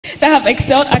that have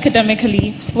excelled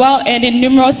academically while earning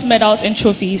numerous medals and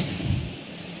trophies.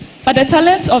 But the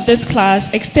talents of this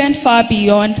class extend far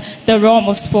beyond the realm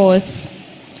of sports.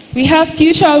 We have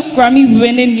future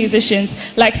Grammy-winning musicians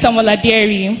like Samuel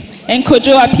Aderi and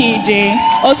Kojo Apieje,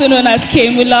 also known as K.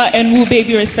 Mula and Wu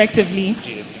Baby respectively,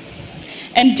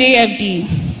 and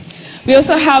JFD. We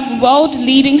also have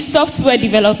world-leading software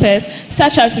developers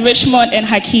such as Richmond and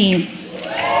Hakeem.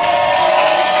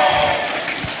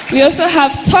 We also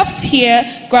have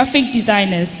top-tier graphic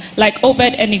designers like Obed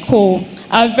and Nicole,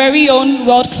 our very own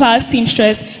world-class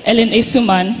seamstress Ellen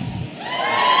Esuman,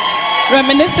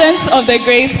 reminiscent of the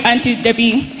great Auntie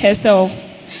Debbie herself.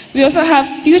 We also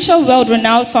have future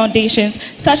world-renowned foundations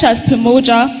such as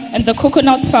Pimoja and the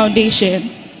Coconuts Foundation.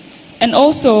 And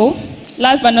also,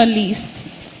 last but not least,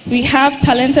 we have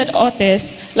talented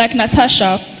authors like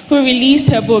Natasha, who released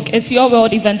her book, It's Your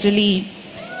World, Evangeline.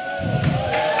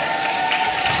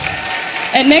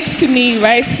 And next to me,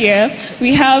 right here,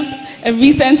 we have a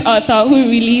recent author who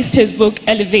released his book,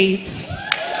 Elevate.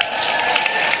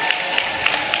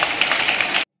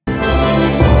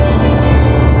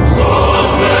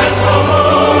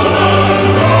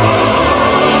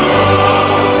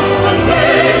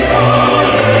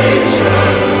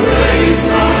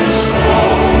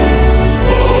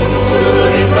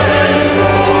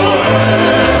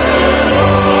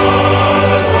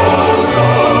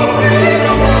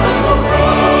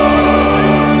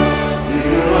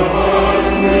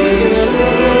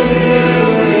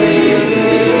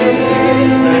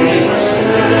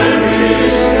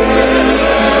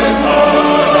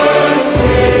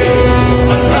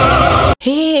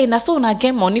 So I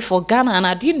get money for Ghana and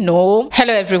I didn't know.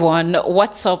 Hello everyone,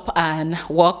 what's up and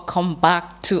welcome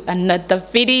back to another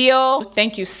video.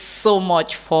 Thank you so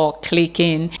much for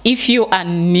clicking. If you are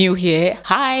new here,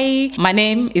 hi, my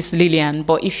name is Lillian,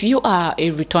 but if you are a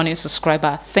returning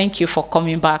subscriber, thank you for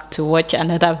coming back to watch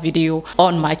another video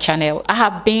on my channel. I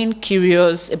have been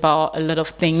curious about a lot of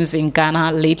things in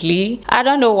Ghana lately. I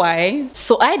don't know why,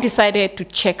 so I decided to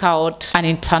check out an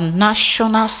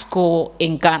international school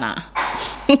in Ghana.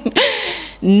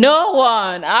 No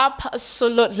one,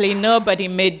 absolutely nobody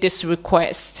made this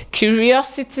request.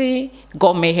 Curiosity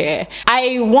got me here.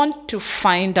 I want to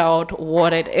find out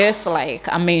what it is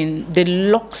like. I mean, the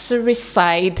luxury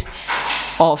side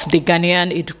of the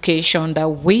Ghanaian education that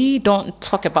we don't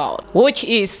talk about, which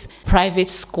is private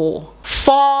school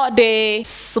for the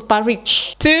super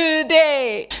rich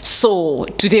today. So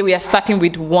today we are starting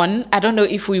with one. I don't know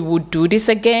if we would do this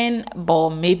again,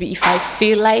 but maybe if I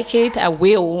feel like it, I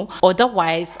will.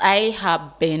 Otherwise, I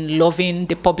have been loving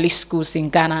the public schools in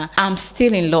Ghana. I'm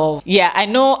still in love. Yeah, I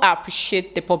know I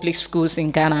appreciate the public schools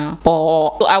in Ghana, but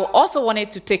I also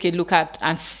wanted to take a look at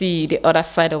and see the other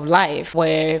side of life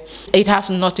where it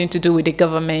has nothing to do with the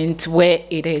government, where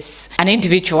it is an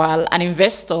individual, an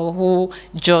investor who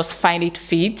just finds it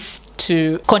fit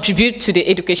to contribute to the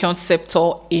education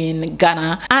sector in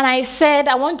Ghana. And I said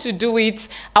I want to do it.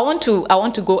 I want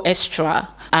to go extra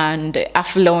and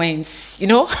affluence, you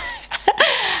know.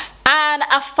 And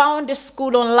I found the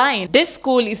school online. This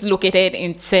school is located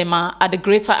in Tema at the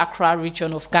Greater Accra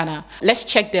region of Ghana. Let's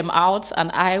check them out and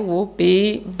I will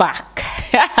be back.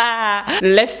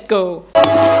 Let's go.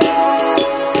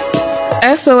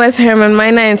 SOS Herman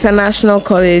Minor International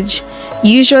College,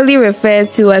 usually referred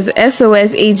to as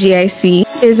SOS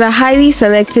AGIC, is a highly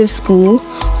selective school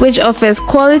which offers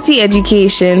quality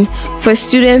education for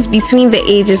students between the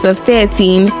ages of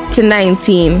 13 to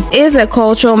 19. It is a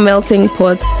cultural melting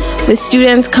pot with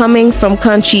students coming from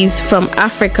countries from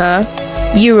Africa,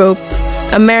 Europe,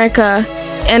 America,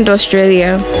 and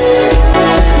Australia.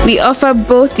 We offer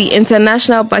both the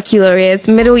International Baccalaureate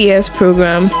Middle Years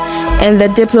program and the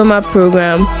Diploma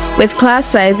program, with class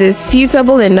sizes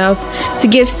suitable enough to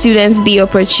give students the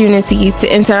opportunity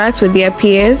to interact with their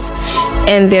peers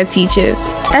and their teachers.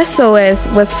 SOS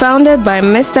was founded by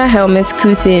Mr. Helmus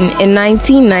Kutin in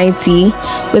 1990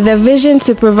 with a vision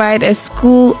to provide a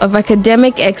school of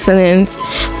academic excellence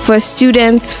for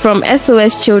students from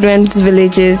SOS children's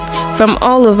villages from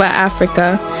all over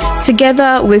Africa,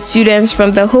 together with students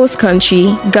from the host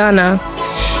country, Ghana,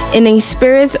 in a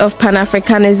spirit of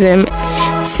Pan-Africanism.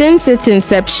 Since its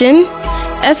inception,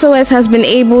 SOS has been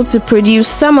able to produce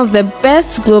some of the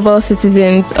best global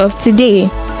citizens of today,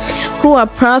 who are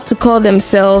proud to call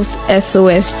themselves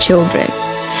SOS children.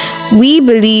 We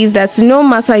believe that no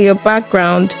matter your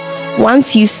background,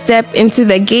 once you step into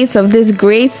the gates of this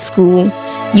great school,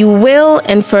 you will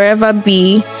and forever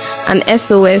be an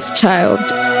SOS child.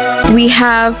 We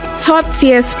have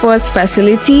top-tier sports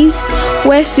facilities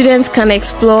where students can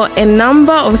explore a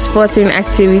number of sporting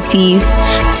activities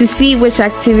to see which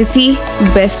activity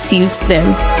best suits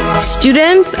them.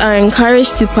 Students are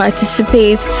encouraged to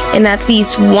participate in at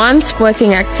least one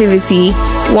sporting activity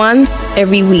once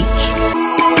every week.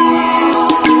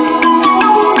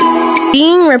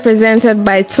 Being represented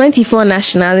by 24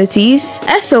 nationalities,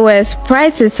 SOS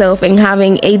prides itself in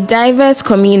having a diverse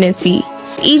community.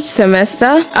 Each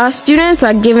semester, our students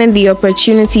are given the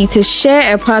opportunity to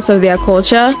share a part of their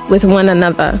culture with one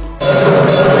another.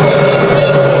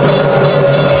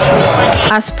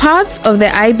 As part of the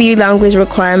IB language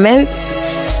requirement,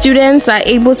 students are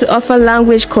able to offer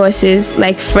language courses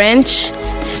like French,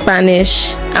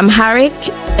 Spanish, Amharic,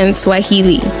 and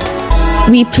Swahili.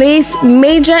 We place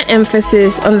major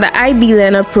emphasis on the IB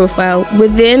learner profile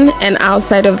within and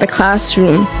outside of the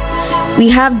classroom. We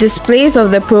have displays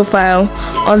of the profile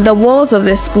on the walls of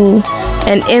the school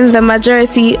and in the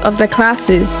majority of the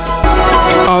classes.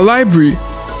 Our library,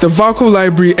 the Valco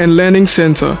Library and Learning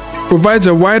Center, provides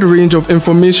a wide range of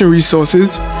information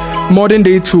resources,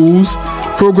 modern-day tools,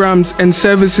 programs, and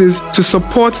services to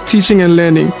support teaching and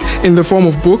learning in the form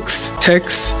of books,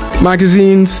 texts,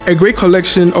 magazines, a great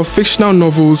collection of fictional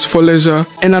novels for leisure,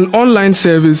 and an online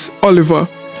service, Oliver.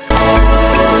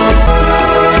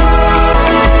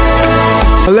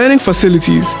 Our learning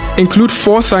facilities include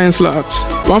 4 science labs,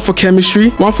 1 for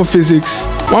chemistry, 1 for physics,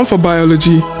 1 for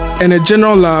biology, and a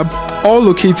general lab, all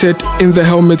located in the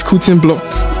Helmet Kutin block.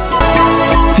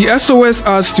 The SOS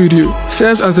Art Studio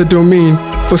serves as the domain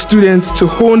for students to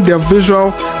hone their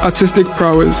visual artistic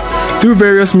prowess through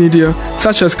various media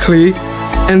such as clay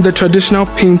and the traditional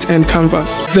paint and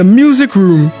canvas. The music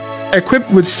room,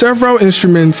 equipped with several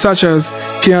instruments such as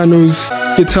pianos,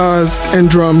 guitars, and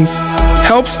drums,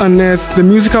 helps unearth the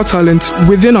musical talent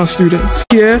within our students.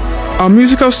 Here, our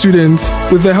musical students,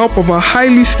 with the help of our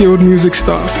highly skilled music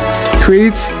staff,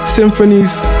 create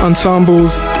symphonies,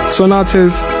 ensembles,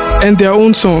 sonatas, and their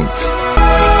own songs.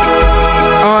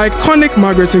 Our iconic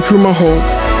Margaret Nkrumah Hall,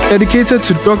 dedicated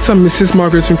to Dr. and Mrs.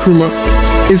 Margaret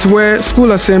Nkrumah, is where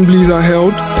school assemblies are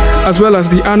held, as well as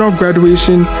the annual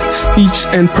graduation, speech,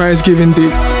 and prize-giving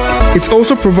day. It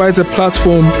also provides a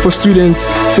platform for students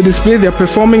to display their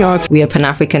performing arts. We are a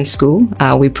Pan-African school.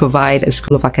 We provide a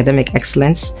school of academic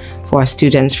excellence for our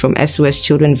students from SOS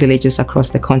children villages across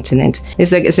the continent.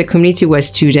 It's a community where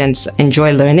students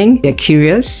enjoy learning, they're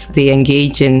curious, they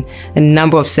engage in a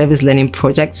number of service learning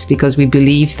projects because we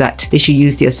believe that they should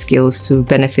use their skills to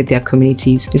benefit their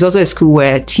communities. It's also a school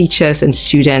where teachers and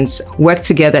students work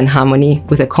together in harmony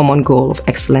with a common goal of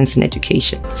excellence in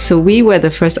education. So we were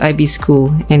the first IB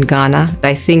school in Ghana.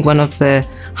 I think one of the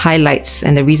highlights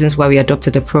and the reasons why we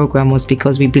adopted the program was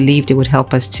because we believed it would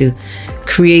help us to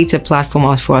create a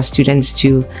platform for our students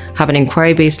to have an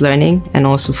inquiry-based learning and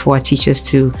also for our teachers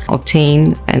to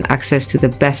obtain and access to the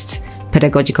best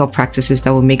pedagogical practices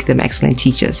that will make them excellent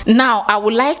teachers. Now, I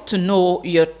would like to know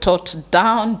your thoughts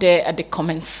down there at the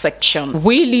comment section.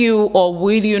 Will you or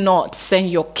will you not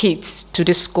send your kids to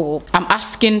the school? I'm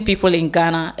asking people in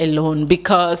Ghana alone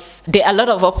because there are a lot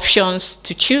of options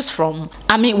to choose from.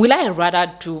 I mean, will I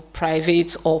rather do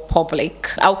private or public?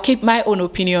 I'll keep my own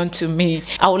opinion to me.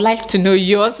 I would like to know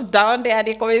yours down there at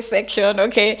the comment section,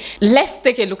 okay? Let's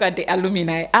take a look at the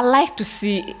alumni. I like to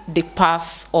see the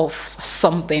pass of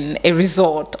something, a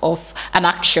result of an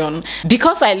action.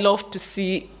 Because I love to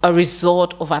see a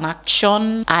result of an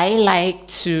action, I like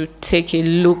to take a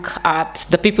look at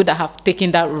the people that have taken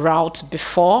that route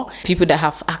before, people that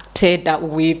have acted that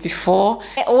way before.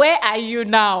 Where are you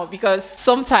now? Because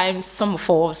sometimes some of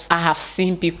us, I have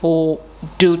seen people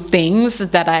do things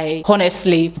that I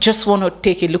honestly just want to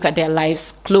take a look at their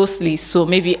lives closely, so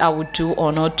maybe I would do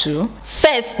or not do.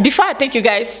 First, before I take you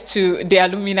guys to the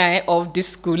alumni of this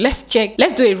school, let's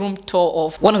do a room tour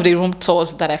of one of the room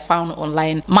tours that I found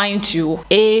online. Mind you,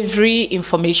 every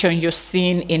information you're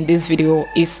seeing in this video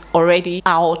is already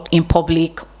out in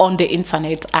public on the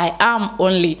internet. I am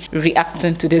only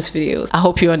reacting to these videos. I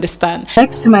hope you understand.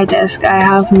 Next to my desk, I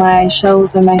have my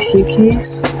shelves and my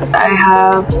suitcase. I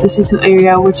have this little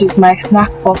area which is my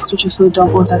snack box, which also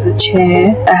doubles as a chair.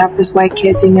 I have this white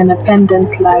curtain and a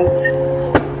pendant light.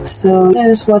 So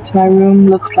this is what my room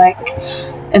looks like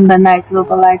in the night with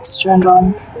the lights turned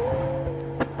on.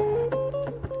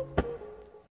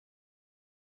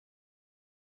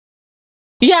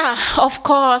 Yeah, of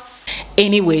course.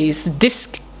 Anyways, this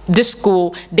this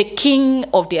school, the king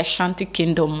of the Ashanti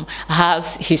kingdom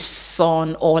has his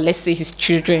son, or let's say his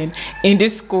children, in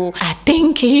this school. I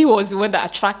think he was the one that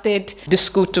attracted the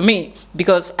school to me,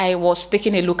 because I was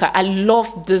taking a look at, I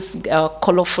love this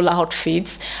colorful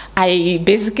outfits. I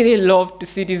basically love to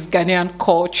see this Ghanaian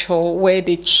culture where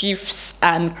the chiefs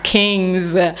and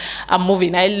kings are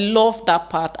moving. I love that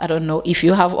part. I don't know if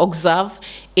you have observed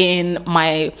in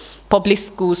my public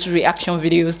schools reaction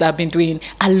videos that I've been doing,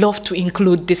 I love to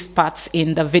include these parts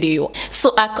in the video.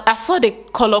 So I saw the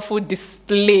colorful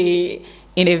display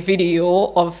in a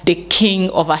video of the king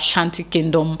of Ashanti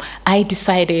kingdom. I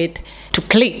decided to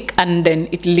click, and then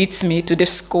it leads me to the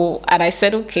school, and I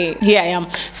said, okay, here I am.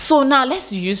 So now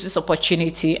let's use this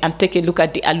opportunity and take a look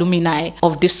at the alumni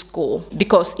of this school,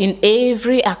 because in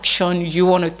every action you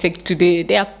want to take today,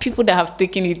 there are people that have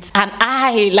taken it, and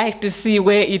I like to see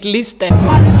where it leads them.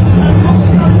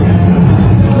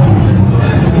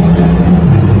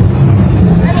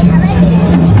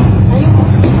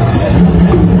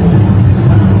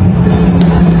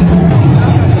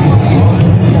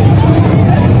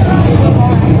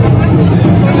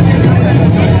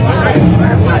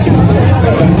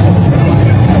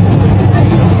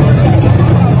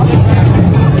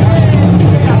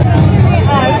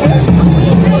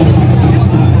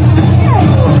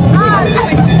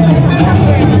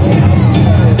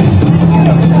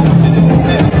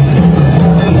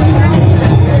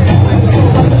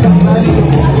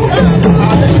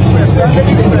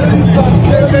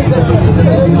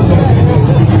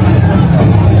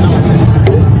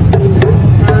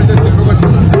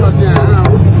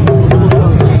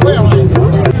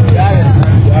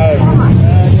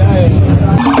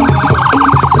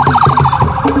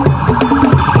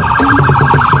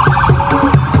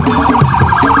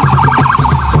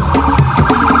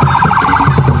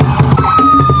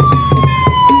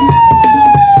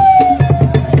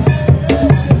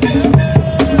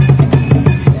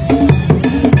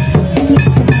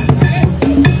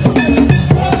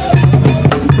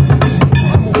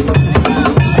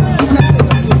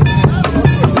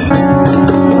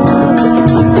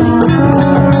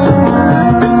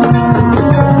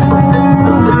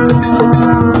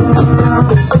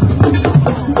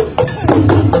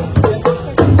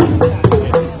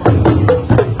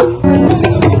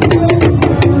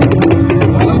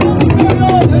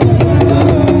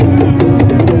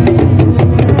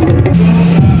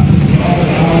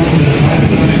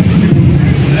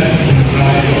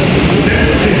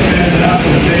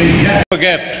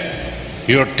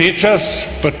 Your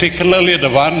teachers, particularly the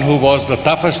one who was the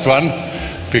toughest one,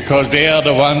 because they are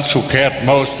the ones who cared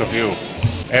most of you.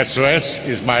 SOS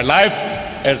is my life,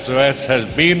 SOS has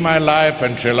been my life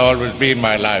and shall always be in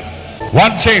my life.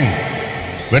 One thing,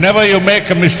 whenever you make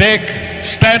a mistake,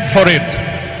 stand for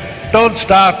it. Don't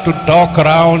start to talk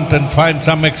around and find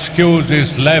some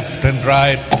excuses left and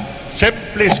right.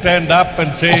 Simply stand up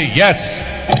and say, yes,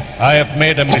 I have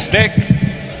made a mistake,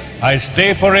 I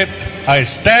stay for it, I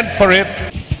stand for it.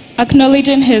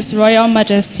 Acknowledging His Royal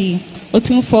Majesty,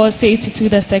 Otunfo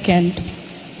Seitutu II,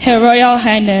 Her Royal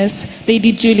Highness,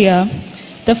 Lady Julia,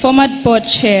 the former board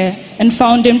chair and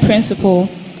founding principal,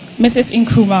 Mrs.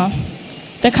 Nkrumah,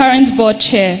 the current board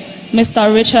chair,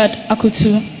 Mr. Richard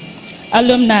Akutu,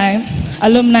 alumni,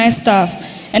 alumni staff,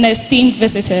 and esteemed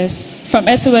visitors from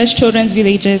SOS Children's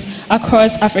Villages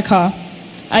across Africa,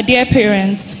 our dear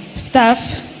parents,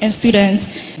 staff, and students.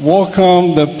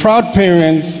 Welcome the proud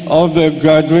parents of the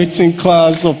graduating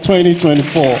class of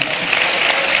 2024.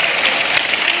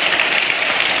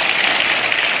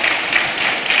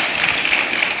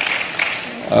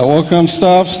 I welcome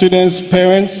staff, students,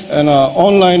 parents, and our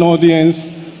online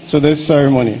audience to this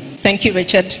ceremony. Thank you,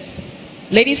 Richard.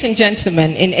 Ladies and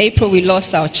gentlemen, in April we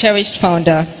lost our cherished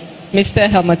founder, Mr.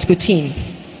 Helmut Kutin,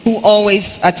 who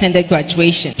always attended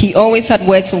graduation. He always had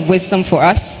words of wisdom for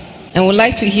us, and would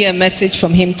like to hear a message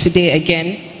from him today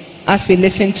again as we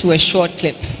listen to a short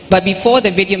clip. But before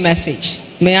the video message,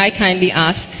 may I kindly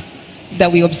ask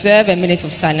that we observe a minute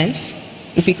of silence.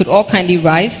 If we could all kindly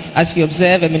rise as we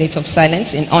observe a minute of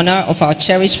silence in honor of our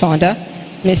cherished founder,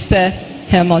 Mr.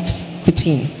 Helmut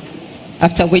Kutin,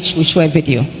 after which we show a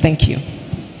video. Thank you.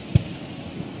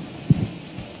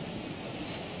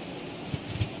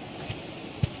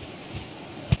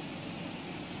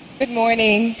 Good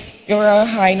morning, Your Royal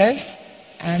Highness,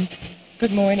 and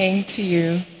good morning to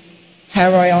you,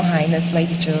 Her Royal Highness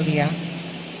Lady Julia.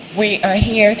 We are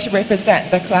here to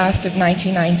represent the class of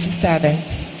 1997,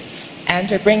 and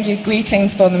we bring you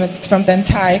greetings from the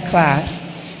entire class.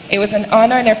 It was an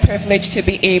honor and a privilege to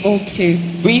be able to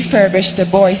refurbish the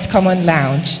Boys' Common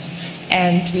Lounge,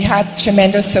 and we had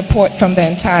tremendous support from the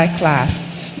entire class.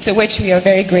 to which we are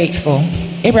very grateful.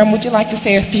 Abraham, would you like to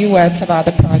say a few words about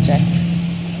the project?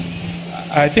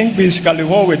 I think basically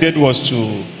what we did was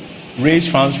to raise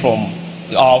funds from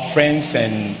our friends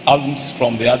and alums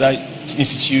from the other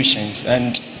institutions.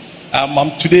 And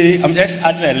today, I'm just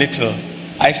adding a little.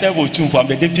 I serve Otumfu. I'm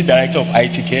the Deputy Director of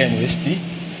ITK University.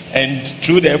 And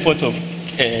through the effort of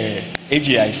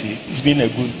AGIC, it's been a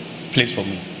good place for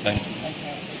me. Thank you.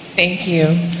 Thank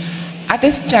you. At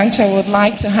this juncture, I would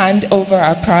like to hand over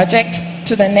our project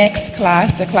to the next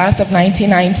class, the class of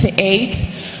 1998.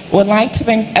 Would like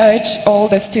to urge all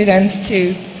the students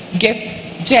to give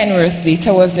generously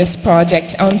towards this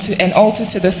project and also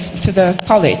to the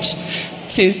college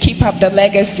to keep up the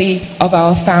legacy of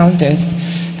our founders,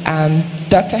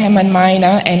 Dr. Herman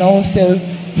Miner and also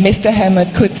Mr. Herman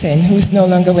Kutin, who's no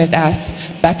longer with us,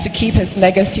 but to keep his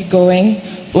legacy going.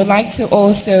 Would like to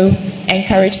also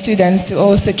encourage students to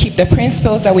also keep the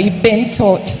principles that we've been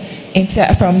taught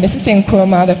from Mrs.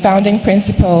 Nkrumah, the founding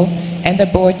principal and the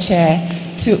board chair,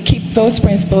 to keep those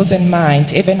principles in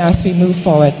mind even as we move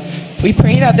forward. We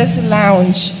pray that this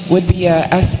lounge would be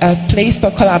a place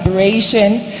for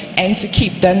collaboration and to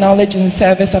keep the knowledge and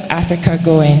service of Africa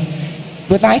going.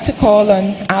 We'd like to call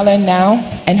on Alan now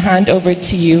and hand over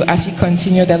to you as you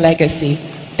continue the legacy.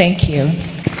 Thank you.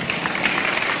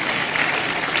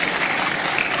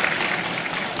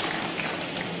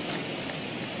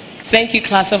 Thank you,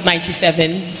 class of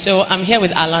 97. So I'm here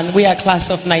with Alan. We are class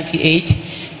of 98,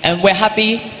 and we're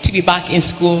happy to be back in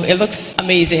school. It looks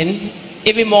amazing,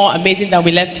 even more amazing than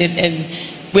we left it, and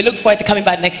we look forward to coming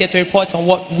back next year to report on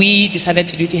what we decided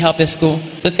to do to help the school.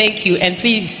 So thank you, and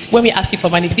please, when we ask you for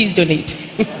money, please donate.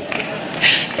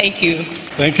 Thank you.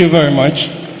 Thank you very much.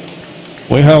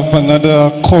 We have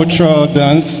another cultural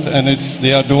dance, and it's the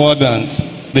Adwa dance.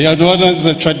 The Adwa dance is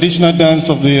a traditional dance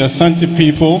of the Asante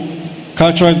people,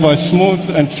 characterized by smooth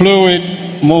and fluid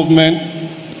movement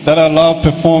that allow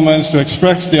performers to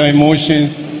express their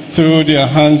emotions through their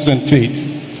hands and feet.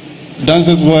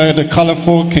 Dances wear the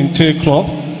colorful kente cloth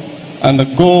and the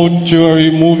gold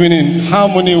jewelry, moving in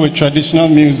harmony with traditional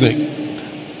music.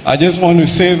 I just want to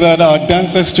say that our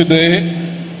dancers today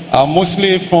are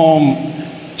mostly from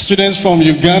students from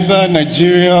Uganda,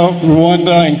 Nigeria,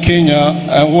 Rwanda, and Kenya,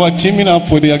 and who are teaming up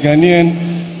with their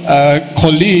Ghanaian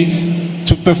colleagues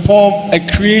to perform a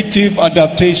creative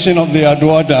adaptation of the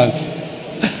Adwa dance.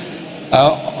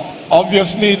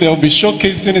 Obviously, they will be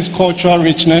showcasing its cultural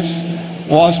richness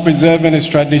whilst preserving its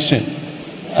tradition.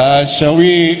 Shall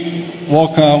we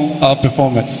welcome our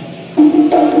performers?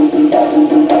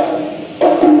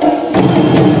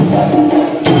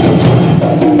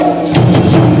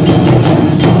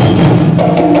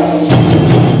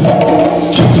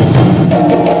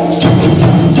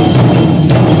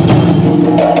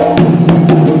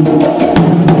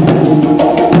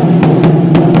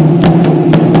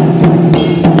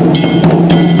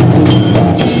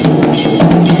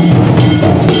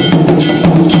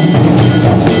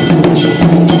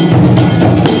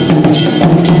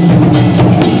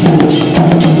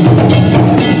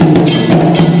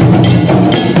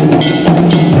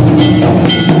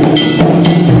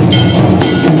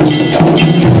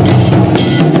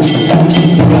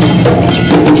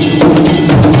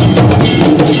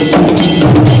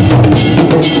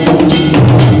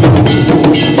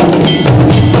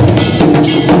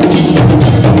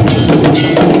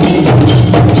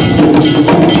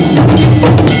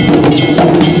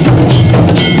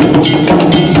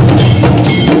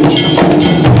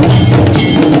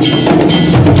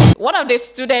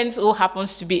 Students who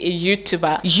happens to be a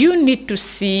YouTuber, you need to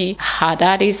see her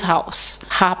daddy's house.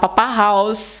 Her papa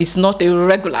house is not a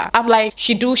regular. I'm like,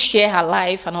 she do share her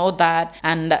life and all that,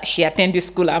 and she attended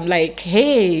school. I'm like,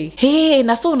 hey,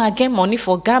 Naso na get money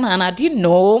for Ghana, and I didn't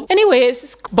know.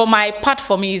 Anyways, but my part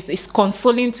for me is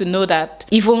consoling to know that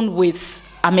even with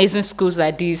amazing schools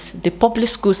like this, the public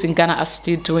schools in Ghana are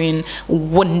still doing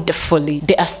wonderfully.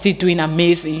 They are still doing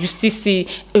amazing. You still see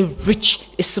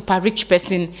a super rich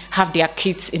person have their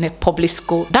kids in a public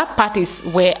school. That part is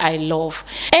where I love.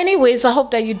 Anyways, I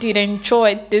hope that you did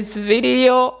enjoy this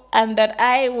video and that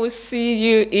I will see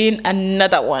you in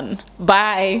another one.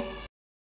 Bye.